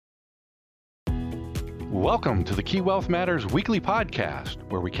Welcome to the Key Wealth Matters weekly podcast,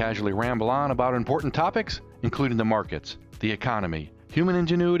 where we casually ramble on about important topics, including the markets, the economy, human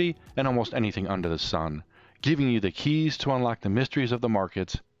ingenuity, and almost anything under the sun, giving you the keys to unlock the mysteries of the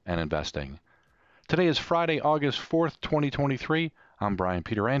markets and investing. Today is Friday, August 4th, 2023. I'm Brian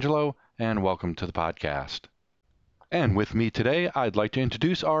Peterangelo, and welcome to the podcast. And with me today, I'd like to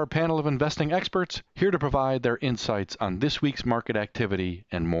introduce our panel of investing experts here to provide their insights on this week's market activity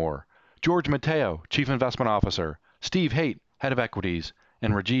and more. George Mateo, Chief Investment Officer, Steve Haight, Head of Equities,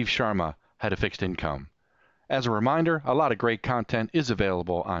 and Rajiv Sharma, Head of Fixed Income. As a reminder, a lot of great content is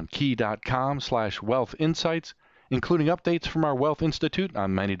available on key.com/wealth insights, including updates from our Wealth Institute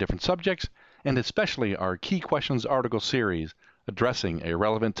on many different subjects, and especially our Key Questions article series addressing a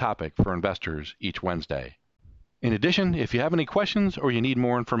relevant topic for investors each Wednesday. In addition, if you have any questions or you need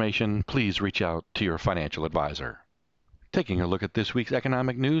more information, please reach out to your financial advisor. Taking a look at this week's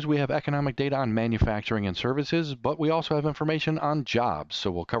economic news, we have economic data on manufacturing and services, but we also have information on jobs,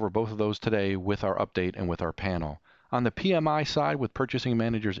 so we'll cover both of those today with our update and with our panel. On the PMI side, with Purchasing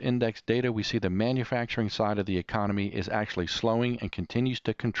Managers Index data, we see the manufacturing side of the economy is actually slowing and continues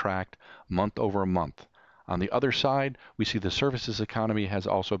to contract month over month. On the other side, we see the services economy has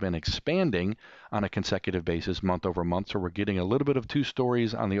also been expanding on a consecutive basis month over month. So we're getting a little bit of two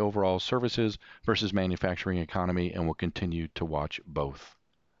stories on the overall services versus manufacturing economy, and we'll continue to watch both.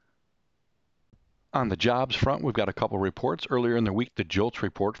 On the jobs front, we've got a couple reports. Earlier in the week, the JOLTS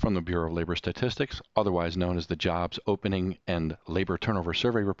report from the Bureau of Labor Statistics, otherwise known as the Jobs Opening and Labor Turnover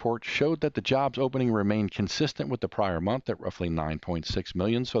Survey report, showed that the jobs opening remained consistent with the prior month at roughly 9.6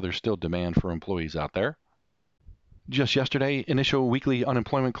 million. So there's still demand for employees out there. Just yesterday, initial weekly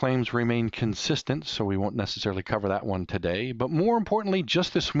unemployment claims remained consistent, so we won't necessarily cover that one today. But more importantly,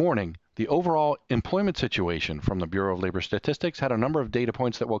 just this morning, the overall employment situation from the Bureau of Labor Statistics had a number of data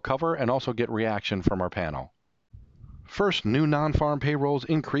points that we'll cover and also get reaction from our panel. First, new non-farm payrolls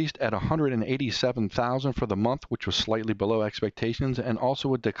increased at 187,000 for the month, which was slightly below expectations, and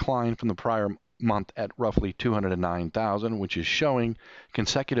also a decline from the prior month at roughly 209,000, which is showing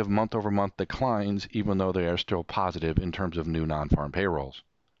consecutive month-over-month declines, even though they are still positive in terms of new non-farm payrolls.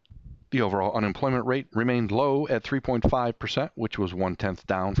 The overall unemployment rate remained low at 3.5%, which was 1/10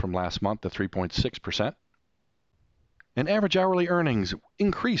 down from last month at 3.6%. And average hourly earnings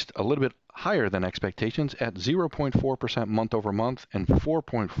increased a little bit higher than expectations at 0.4% month-over-month and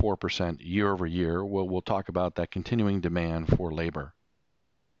 4.4% year-over-year. We'll talk about that continuing demand for labor.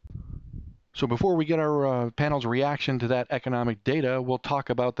 So before we get our panel's reaction to that economic data, we'll talk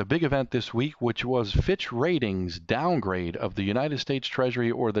about the big event this week, which was Fitch Ratings' downgrade of the United States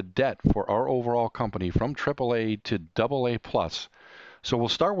Treasury, or the debt for our overall company, from AAA to AA+. So we'll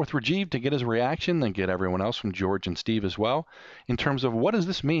start with Rajiv to get his reaction, then get everyone else from George and Steve as well, in terms of what does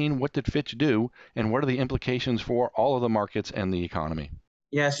this mean, what did Fitch do, and what are the implications for all of the markets and the economy?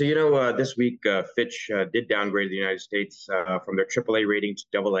 Yeah, so this week Fitch did downgrade the United States from their AAA rating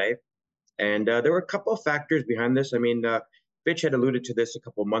to AA. And there were a couple of factors behind this. I mean, Fitch had alluded to this a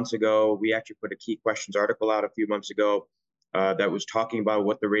couple of months ago. We actually put a Key Questions article out a few months ago that was talking about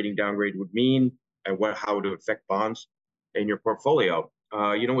what the rating downgrade would mean and how it would affect bonds in your portfolio.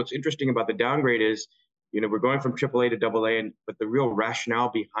 What's interesting about the downgrade is, we're going from AAA to AA, but the real rationale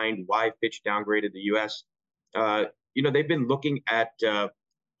behind why Fitch downgraded the U.S., they've been looking at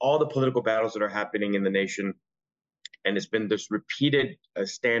all the political battles that are happening in the nation. And it's been this repeated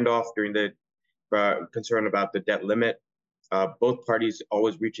standoff during the concern about the debt limit, both parties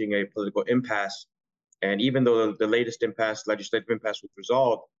always reaching a political impasse. And even though the latest legislative impasse was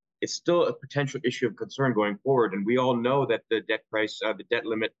resolved, it's still a potential issue of concern going forward. And we all know that the debt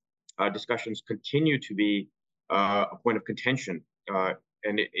limit discussions continue to be a point of contention.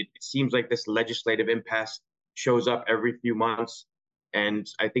 And it seems like this legislative impasse shows up every few months. And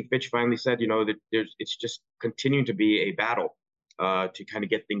I think Fitch finally said, that it's just continuing to be a battle to kind of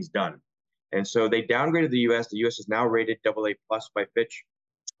get things done. And so they downgraded the U.S. The U.S. is now rated AA+ by Fitch.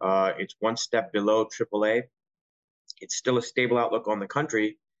 It's one step below AAA. It's still a stable outlook on the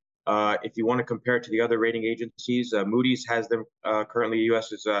country. If you want to compare it to the other rating agencies, Moody's has them currently.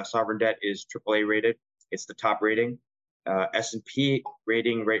 U.S.'s sovereign debt is AAA rated. It's the top rating. S&P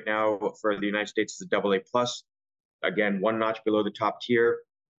rating right now for the United States is a AA+. Again, one notch below the top tier.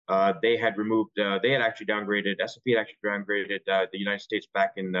 They had actually downgraded, S&P had actually downgraded the United States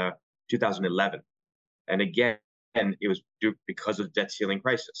back in 2011. And again, it was due because of the debt ceiling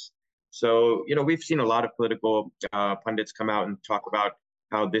crisis. So, we've seen a lot of political pundits come out and talk about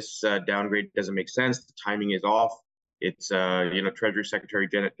how this downgrade doesn't make sense. The timing is off. It's, Treasury Secretary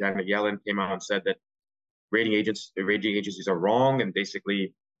Janet Yellen came out and said that rating agencies are wrong, and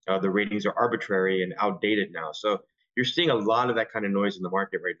basically the ratings are arbitrary and outdated now. So you're seeing a lot of that kind of noise in the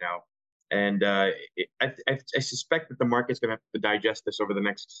market right now. And I suspect that the market's going to have to digest this over the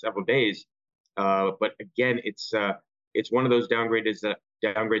next several days. But again, it's one of those downgrades that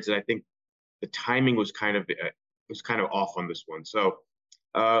I think the timing was kind of off on this one. So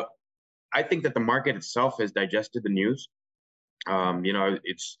uh, I think that the market itself has digested the news.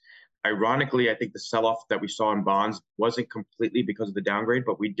 It's ironically, I think the sell-off that we saw in bonds wasn't completely because of the downgrade,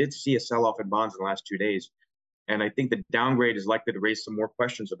 but we did see a sell-off in bonds in the last 2 days. And I think the downgrade is likely to raise some more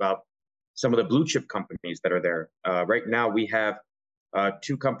questions about some of the blue chip companies that are there. Right now, we have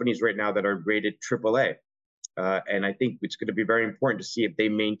two companies right now that are rated AAA. And I think it's going to be very important to see if they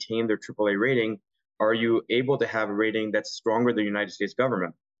maintain their AAA rating. Are you able to have a rating that's stronger than the United States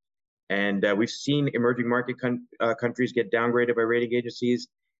government? And we've seen emerging market countries get downgraded by rating agencies,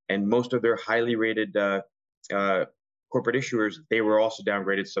 and most of their highly rated corporate issuers, they were also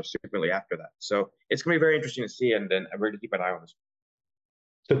downgraded subsequently after that. So it's going to be very interesting to see, and I'm ready to keep an eye on this.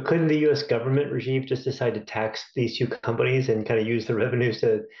 So couldn't the U.S. government regime just decide to tax these two companies and kind of use the revenues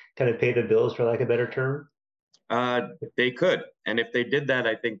to kind of pay the bills, for lack of a better term? They could, and if they did that,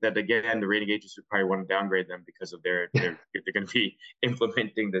 I think that again the rating agencies would probably want to downgrade them because of they're going to be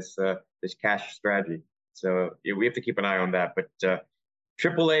implementing this cash strategy. So yeah, we have to keep an eye on that. But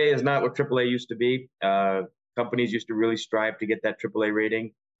AAA is not what AAA used to be. Companies used to really strive to get that AAA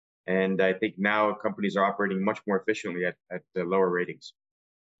rating, and I think now companies are operating much more efficiently at lower ratings.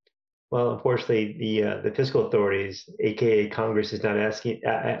 Well, unfortunately, the fiscal authorities, aka Congress, is not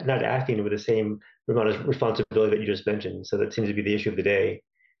acting with the same amount of responsibility that you just mentioned. So that seems to be the issue of the day.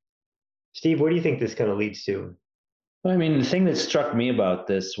 Steve, where do you think this kind of leads to? I mean, the thing that struck me about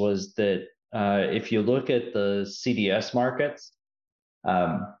this was that if you look at the CDS markets,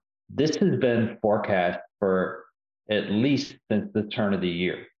 um, this has been forecast for at least since the turn of the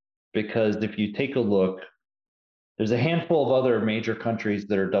year. Because if you take a look, there's a handful of other major countries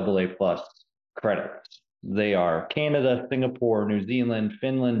that are AA plus credits. They are Canada, Singapore, New Zealand,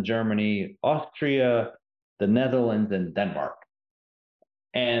 Finland, Germany, Austria, the Netherlands, and Denmark.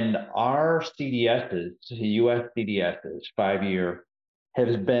 And our CDSs, US CDSs, 5-year,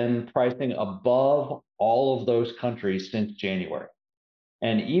 has been pricing above all of those countries since January.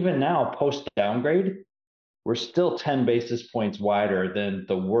 And even now, post downgrade, we're still 10 basis points wider than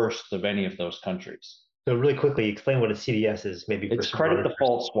the worst of any of those countries. So really quickly, explain what a CDS is, maybe. It's credit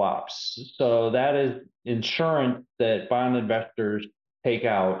default swaps. So that is insurance that bond investors take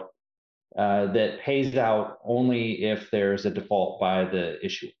out that pays out only if there's a default by the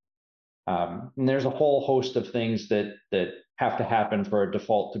issuer. And there's a whole host of things that have to happen for a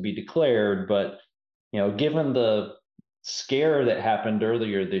default to be declared. But given the scare that happened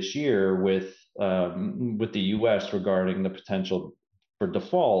earlier this year with the U.S. regarding the potential for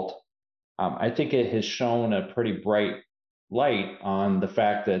default, I think it has shown a pretty bright light on the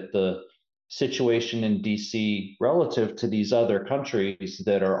fact that the situation in DC relative to these other countries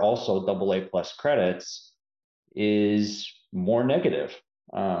that are also AA plus credits is more negative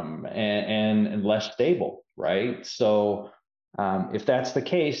and less stable, right? So if that's the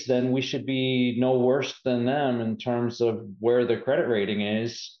case, then we should be no worse than them in terms of where the credit rating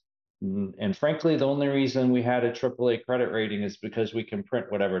is. And frankly, the only reason we had a AAA credit rating is because we can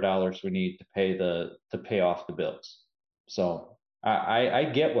print whatever dollars we need to pay off the bills. So I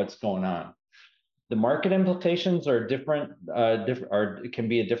get what's going on. The market implications are different. Can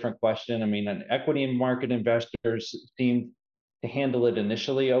be a different question. I mean, an equity and market investors seemed to handle it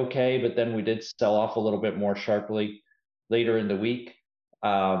initially okay, but then we did sell off a little bit more sharply later in the week.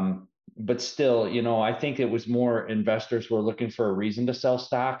 But still, I think it was more investors were looking for a reason to sell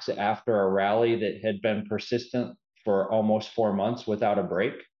stocks after a rally that had been persistent for almost 4 months without a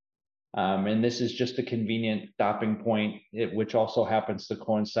break. And this is just a convenient stopping point, which also happens to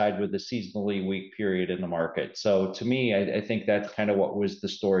coincide with the seasonally weak period in the market. So to me, I think that's kind of what was the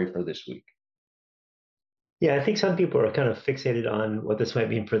story for this week. Yeah, I think some people are kind of fixated on what this might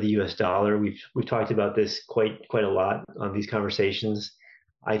mean for the U.S. dollar. We've talked about this quite a lot on these conversations.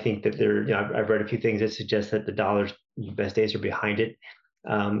 I think that I've read a few things that suggest that the dollar's best days are behind it.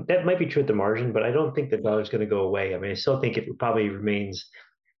 That might be true at the margin, but I don't think the dollar's going to go away. I mean, I still think it probably remains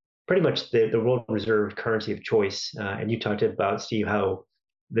pretty much the world reserve currency of choice. And you talked about, Steve, how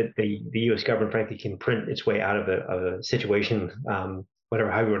the U.S. government, frankly, can print its way out of a situation, however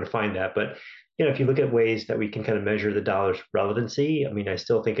you want to find that. But if you look at ways that we can kind of measure the dollar's relevancy, I mean, I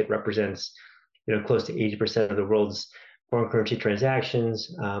still think it represents close to 80% of the world's foreign currency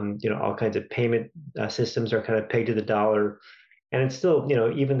transactions. All kinds of payment systems are kind of pegged to the dollar. And it's still,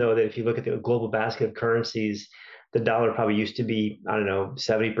 even though that if you look at the global basket of currencies, the dollar probably used to be, I don't know,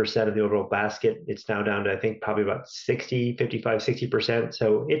 70% of the overall basket. It's now down to, I think, probably about 60, 55, 60%.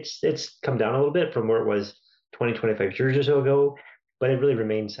 So it's come down a little bit from where it was 20, 25 years or so ago, but it really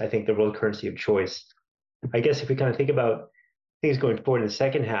remains, I think, the world currency of choice. I guess if we kind of think about things going forward in the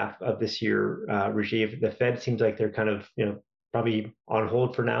second half of this year, Rajiv, the Fed seems like they're kind of, probably on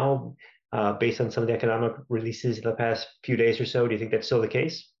hold for now, based on some of the economic releases in the past few days or so. Do you think that's still the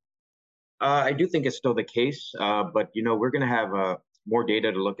case? I do think it's still the case, but we're going to have more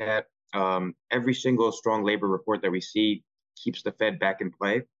data to look at. Every single strong labor report that we see keeps the Fed back in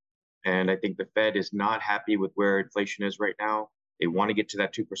play, and I think the Fed is not happy with where inflation is right now. They want to get to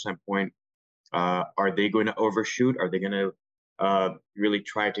that 2% point. Are they going to overshoot? Are they going to really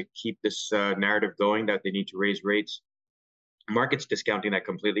try to keep this narrative going that they need to raise rates? Market's discounting that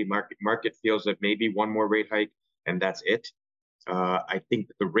completely. Market feels that maybe one more rate hike and that's it. I think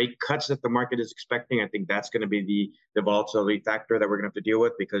that the rate cuts that the market is expecting, I think that's going to be the volatility factor that we're going to have to deal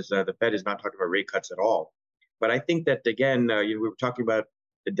with, because the Fed is not talking about rate cuts at all. But I think that, again, we were talking about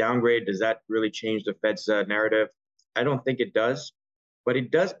the downgrade. Does that really change the Fed's narrative? I don't think it does, but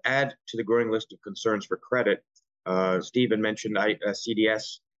it does add to the growing list of concerns for credit. Stephen mentioned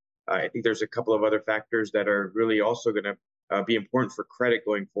CDS. I think there's a couple of other factors that are really also going to be important for credit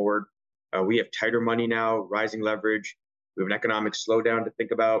going forward. We have tighter money now, rising leverage. We have an economic slowdown to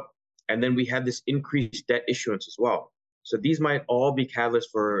think about. And then we have this increased debt issuance as well. So these might all be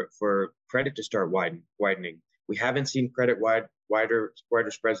catalysts for credit to start widening. We haven't seen credit wider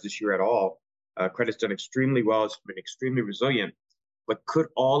spreads this year at all. Credit's done extremely well. It's been extremely resilient. But could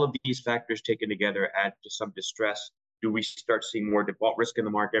all of these factors taken together add to some distress? Do we start seeing more default risk in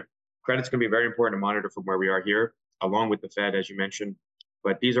the market? Credit's going to be very important to monitor from where we are here, along with the Fed, as you mentioned.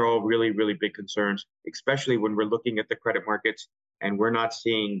 But these are all really, really big concerns, especially when we're looking at the credit markets and we're not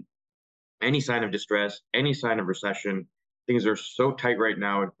seeing any sign of distress, any sign of recession. Things are so tight right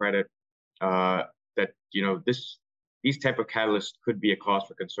now in credit that these type of catalysts could be a cause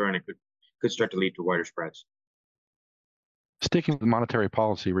for concern. It could start to lead to wider spreads. Sticking with monetary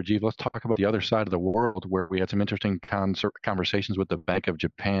policy, Rajiv, let's talk about the other side of the world, where we had some interesting conversations with the Bank of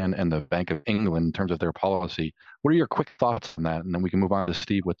Japan and the Bank of England in terms of their policy. What are your quick thoughts on that? And then we can move on to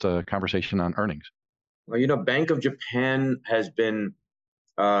Steve with the conversation on earnings. Well, Bank of Japan has been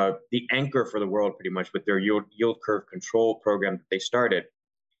the anchor for the world pretty much with their yield curve control program that they started.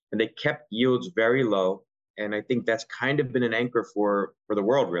 And they kept yields very low. And I think that's kind of been an anchor for the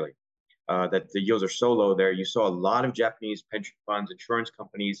world, really. That the yields are so low there. You saw a lot of Japanese pension funds, insurance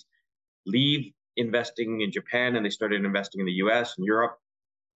companies leave investing in Japan, and they started investing in the US and Europe.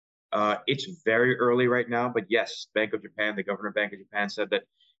 It's very early right now, but yes, Bank of Japan, the governor of Bank of Japan, said that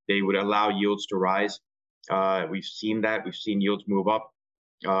they would allow yields to rise. We've seen that. We've seen yields move up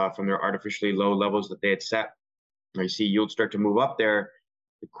from their artificially low levels that they had set. You see yields start to move up there.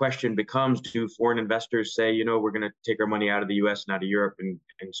 The question becomes, do foreign investors say, we're going to take our money out of the US and out of Europe and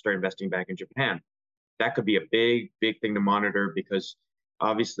start investing back in Japan? That could be a big, big thing to monitor, because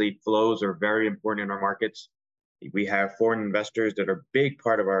obviously flows are very important in our markets. We have foreign investors that are a big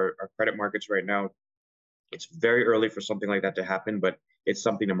part of our credit markets right now. It's very early for something like that to happen, but it's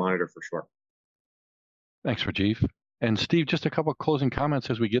something to monitor for sure. Thanks, Rajiv. And Steve, just a couple of closing comments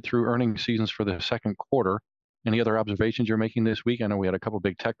as we get through earnings seasons for the second quarter. Any other observations you're making this week? I know we had a couple of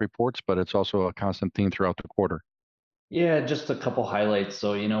big tech reports, but it's also a constant theme throughout the quarter. Yeah, just a couple highlights.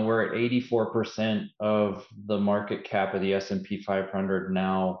 So, we're at 84% of the market cap of the S&P 500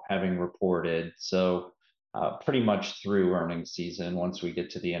 now having reported. So pretty much through earnings season once we get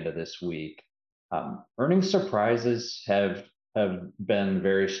to the end of this week. Earnings surprises have been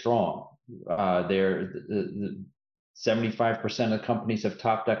very strong. They're 75% of companies have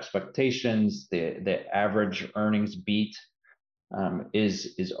topped expectations. The average earnings beat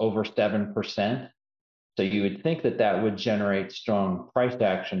is over 7%. So you would think that would generate strong price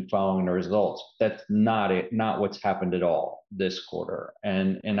action following the results. That's not what's happened at all this quarter.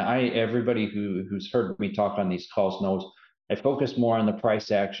 And everybody who's heard me talk on these calls knows I focus more on the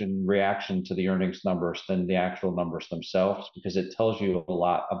price action reaction to the earnings numbers than the actual numbers themselves, because it tells you a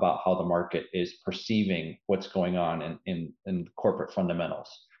lot about how the market is perceiving what's going on in corporate fundamentals.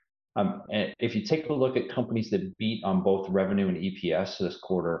 And if you take a look at companies that beat on both revenue and EPS this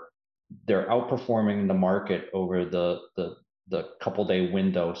quarter, they're outperforming the market over the couple day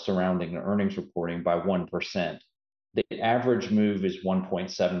window surrounding the earnings reporting by 1%. The average move is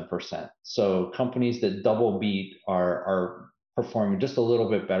 1.7%. So companies that double beat are performing just a little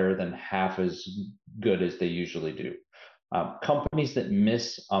bit better than half as good as they usually do. Companies that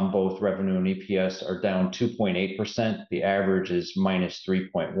miss on both revenue and EPS are down 2.8%. The average is minus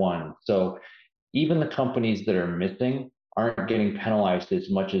 3.1. So even the companies that are missing aren't getting penalized as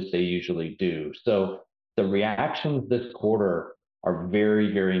much as they usually do. So the reactions this quarter are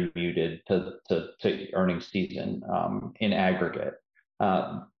very, very muted to earnings season in aggregate.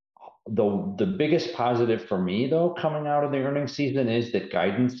 The biggest positive for me, though, coming out of the earnings season is that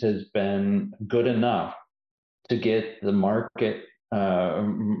guidance has been good enough to get the market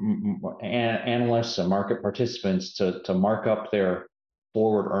analysts and market participants to mark up their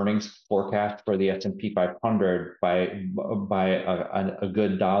forward earnings forecast for the S&P 500 by a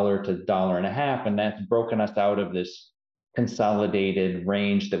good $1 to $1.50, and that's broken us out of this consolidated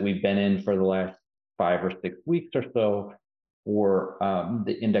range that we've been in for the last 5 or 6 weeks or so for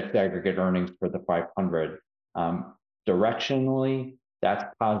the index aggregate earnings for the 500. Directionally, that's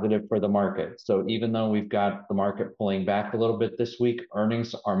positive for the market. So even though we've got the market pulling back a little bit this week,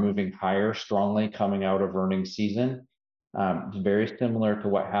 earnings are moving higher strongly coming out of earnings season. Very similar to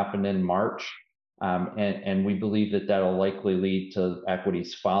what happened in March. And we believe that that'll likely lead to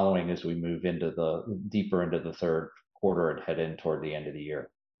equities following as we move deeper into the third quarter and head in toward the end of the year.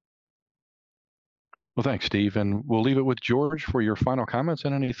 Well, thanks, Steve. And we'll leave it with George for your final comments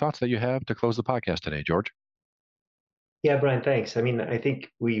and any thoughts that you have to close the podcast today, George. Yeah, Brian, thanks. I mean, I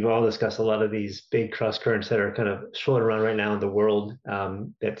think we've all discussed a lot of these big cross currents that are kind of swirling around right now in the world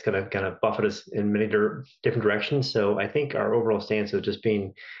that's going to kind of buffet us in many different directions. So I think our overall stance of just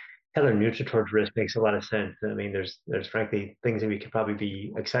being kind of neutral towards risk makes a lot of sense. I mean, there's frankly things that we could probably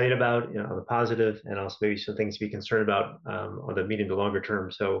be excited about, on the positive, and also maybe some things to be concerned about on the medium to longer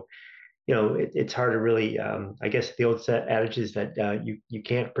term. So it's hard to really, I guess the old set adage is that you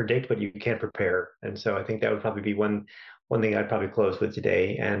can't predict, but you can prepare. And so I think that would probably be one thing I'd probably close with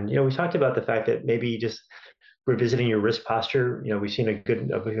today. And, we talked about the fact that maybe just revisiting your risk posture. We've seen a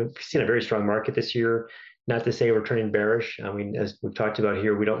very strong market this year. Not to say we're turning bearish. I mean, as we've talked about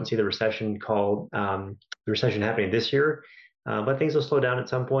here, we don't see the recession happening this year, but things will slow down at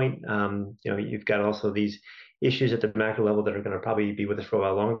some point. You've got also these issues at the macro level that are going to probably be with us for a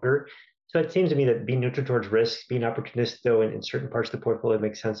while longer. So it seems to me that being neutral towards risk, being opportunistic though in certain parts of the portfolio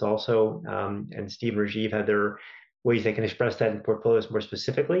makes sense also. And Steve and Rajiv have their ways they can express that in portfolios more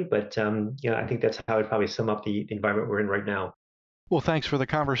specifically. But I think that's how I'd probably sum up the environment we're in right now. Well, thanks for the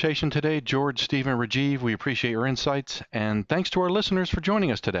conversation today, George, Steve, and Rajiv. We appreciate your insights. And thanks to our listeners for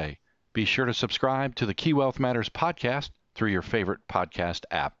joining us today. Be sure to subscribe to the Key Wealth Matters podcast through your favorite podcast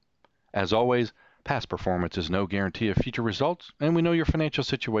app. As always, past performance is no guarantee of future results, and we know your financial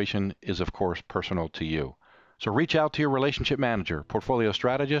situation is, of course, personal to you. So reach out to your relationship manager, portfolio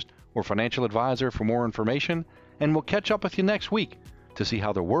strategist, or financial advisor for more information, and we'll catch up with you next week to see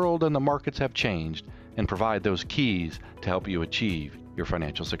how the world and the markets have changed and provide those keys to help you achieve your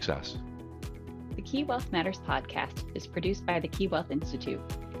financial success. The Key Wealth Matters podcast is produced by the Key Wealth Institute.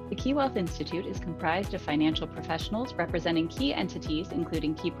 The Key Wealth Institute is comprised of financial professionals representing key entities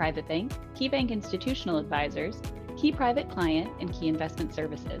including Key Private Bank, Key Bank Institutional Advisors, Key Private Client, and Key Investment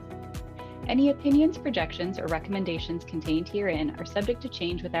Services. Any opinions, projections, or recommendations contained herein are subject to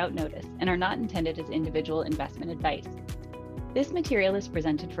change without notice and are not intended as individual investment advice. This material is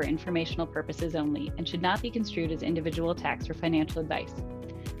presented for informational purposes only and should not be construed as individual tax or financial advice.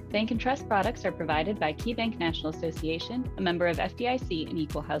 Bank and trust products are provided by Key Bank National Association, a member of FDIC and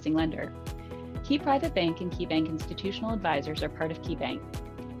equal housing lender. Key Private Bank and Key Bank Institutional Advisors are part of Key Bank.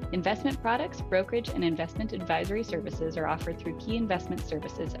 Investment products, brokerage, and investment advisory services are offered through Key Investment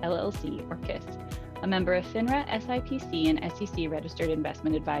Services, LLC, or KISS, a member of FINRA, SIPC, and SEC Registered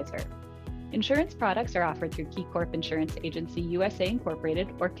Investment Advisor. Insurance products are offered through Key Corp Insurance Agency USA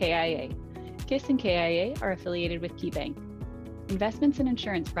Incorporated, or KIA. KISS and KIA are affiliated with Key Bank. Investments and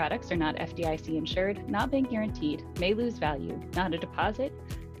insurance products are not FDIC insured, not bank guaranteed, may lose value, not a deposit,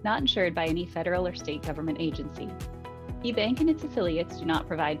 not insured by any federal or state government agency. Key Bank and its affiliates do not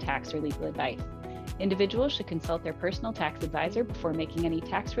provide tax or legal advice. Individuals should consult their personal tax advisor before making any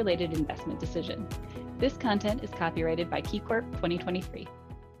tax-related investment decision. This content is copyrighted by Key Corp 2023.